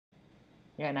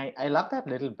Yeah, and I love that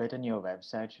little bit in your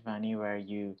website, Shivani, where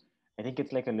I think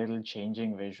it's like a little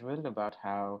changing visual about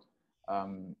how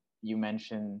you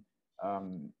mention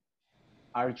um,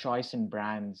 our choice in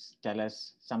brands tell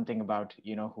us something about,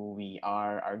 who we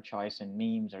are, our choice in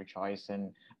memes, our choice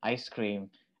in ice cream.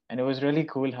 And it was really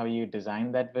cool how you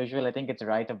designed that visual. I think it's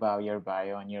right above your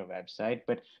bio on your website,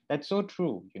 but that's so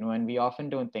true, and we often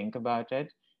don't think about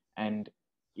it. And,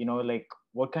 like,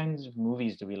 what kinds of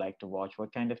movies do we like to watch?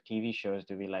 What kind of TV shows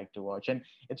do we like to watch? And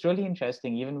it's really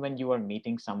interesting, even when you are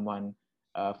meeting someone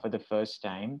for the first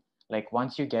time, like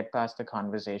once you get past the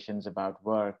conversations about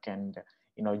work and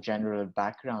general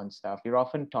background stuff, you're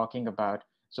often talking about,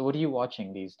 so what are you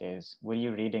watching these days, what are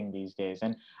you reading these days?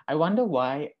 And I wonder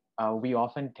why we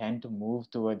often tend to move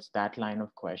towards that line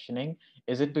of questioning.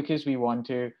 Is it because we want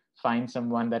to find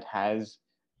someone that has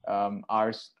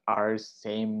our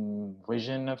same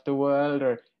vision of the world,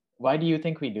 or why do you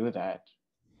think we do that?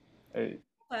 uh,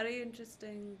 Very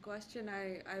interesting question.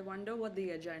 I wonder what the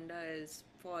agenda is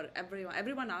for everyone.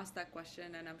 Everyone asks that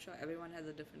question, and I'm sure everyone has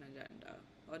a different agenda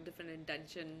or different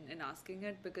intention in asking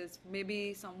it because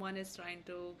maybe someone is trying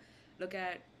to look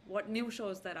at what new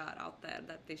shows there are out there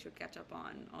that they should catch up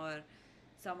on, or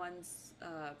someone's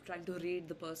trying to read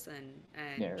the person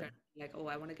and yeah. trying like, oh,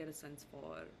 I want to get a sense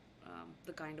for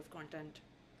the kind of content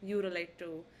you relate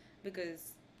to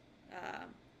because uh,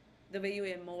 the way you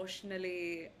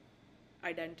emotionally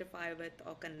identify with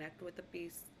or connect with a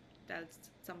piece tells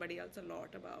somebody else a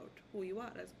lot about who you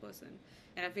are as a person.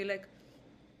 And I feel like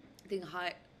I think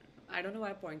high I don't know why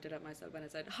I pointed at myself when I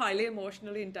said highly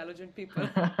emotionally intelligent people.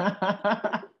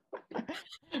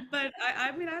 But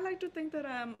I mean, I like to think that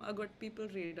I'm a good people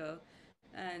reader,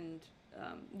 and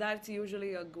that's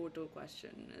usually a go-to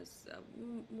question is,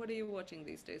 what are you watching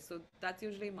these days? So that's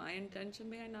usually my intention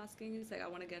behind asking is like, I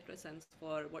want to get a sense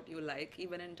for what you like,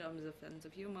 even in terms of sense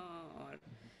of humor or,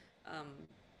 um,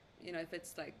 if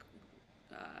it's like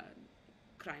uh,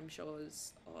 crime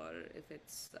shows or if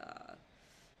it's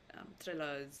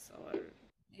thrillers or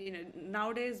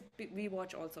nowadays we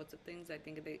watch all sorts of things. I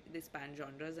think they span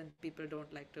genres and people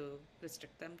don't like to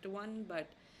restrict them to one,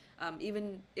 but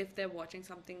even if they're watching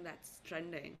something that's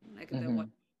trending, like if they're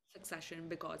watching Hmm. Succession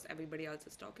because everybody else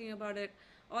is talking about it,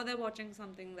 or they're watching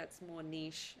something that's more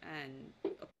niche and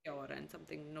obscure and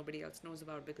something nobody else knows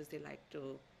about because they like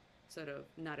to sort of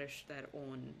nourish their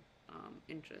own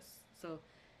interests. So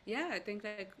yeah, I think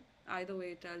like either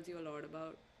way it tells you a lot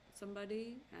about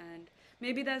somebody. And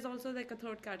maybe there's also like a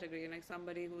third category, like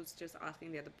somebody who's just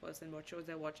asking the other person what shows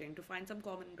they're watching to find some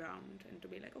common ground and to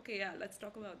be like, okay, yeah, let's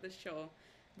talk about this show.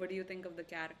 What do you think of the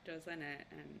characters in it?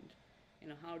 And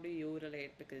how do you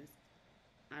relate? Because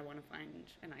I want to find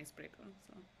an icebreaker.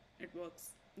 So it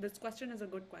works. This question is a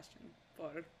good question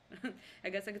for, I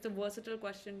guess like it's a versatile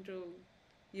question to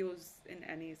use in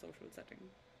any social setting.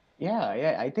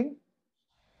 Yeah, I think,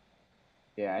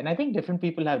 yeah, and I think different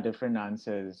people have different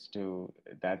answers to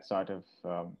that sort of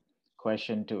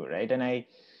question too, right? And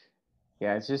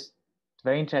yeah, it's just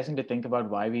very interesting to think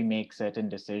about why we make certain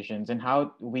decisions and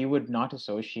how we would not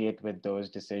associate with those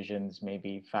decisions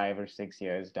maybe 5 or 6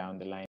 years down the line.